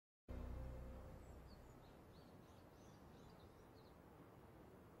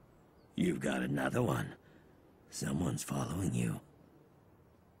You've got another one. Someone's following you.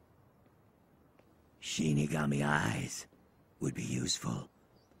 Shinigami eyes would be useful.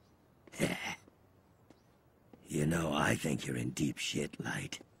 You know, I think you're in deep shit,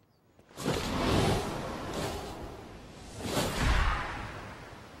 Light.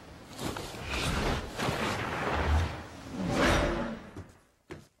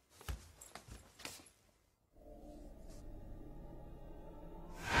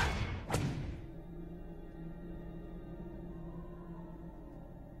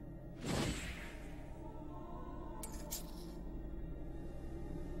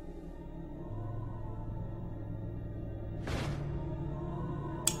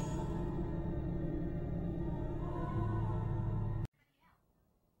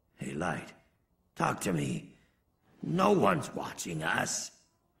 Hey, Light. Talk to me. No one's watching us.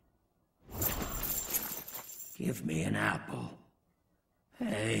 Give me an apple.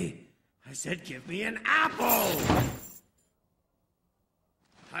 Hey, I said give me an apple!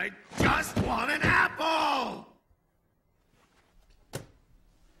 I just want an apple!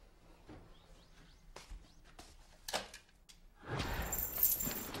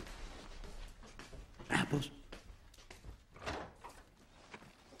 Apples?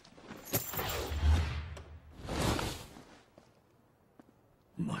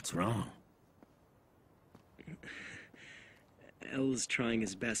 What's wrong? L's trying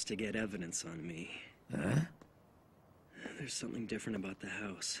his best to get evidence on me. Huh? There's something different about the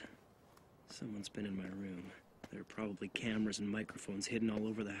house. Someone's been in my room. There are probably cameras and microphones hidden all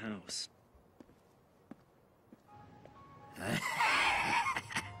over the house.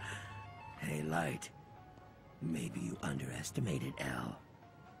 Hey, Light. Maybe you underestimated L.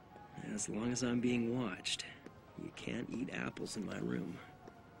 As long as I'm being watched, you can't eat apples in my room.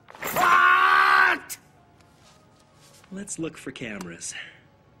 What? Let's look for cameras.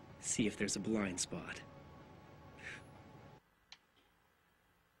 See if there's a blind spot.